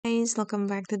Guys, welcome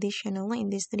back to this channel. In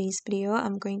today's video,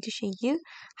 I'm going to show you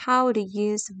how to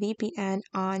use VPN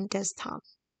on desktop.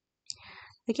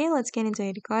 Okay, let's get into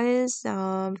it, guys.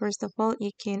 First of all,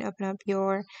 you can open up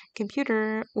your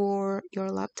computer or your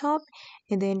laptop,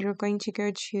 and then you're going to go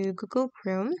to Google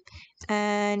Chrome,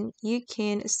 and you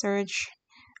can search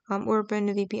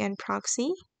Urban VPN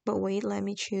proxy. But wait, let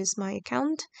me choose my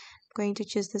account. I'm going to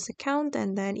choose this account,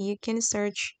 and then you can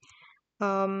search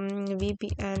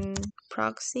VPN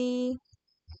proxy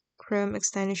Chrome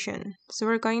extension. So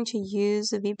we're going to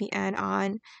use a VPN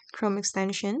on Chrome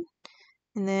extension,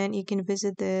 and then you can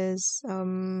visit this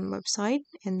website,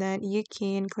 and then you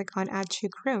can click on add to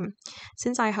Chrome.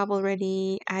 Since I have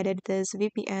already added this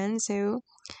VPN, so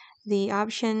the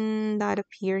option that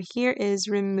appear here is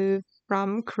remove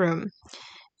from Chrome.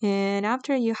 And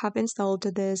after you have installed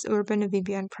this Urban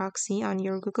VPN proxy on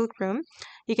your Google Chrome,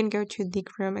 you can go to the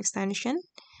Chrome extension,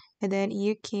 and then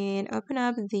you can open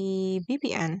up the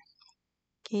VPN.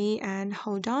 Okay, and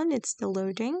hold on, it's still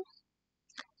loading.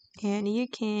 And you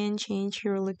can change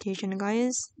your location,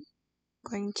 guys.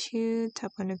 I'm going to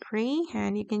tap on agree,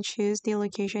 and you can choose the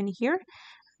location here.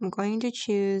 I'm going to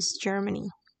choose Germany.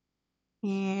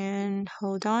 And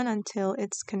hold on until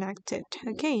it's connected.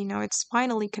 Okay, now it's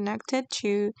finally connected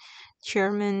to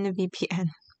German VPN.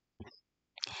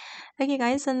 Okay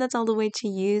guys, and that's all the way to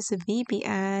use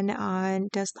VPN on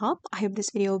desktop. I hope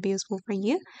this video will be useful for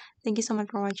you. Thank you so much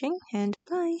for watching, and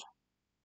bye.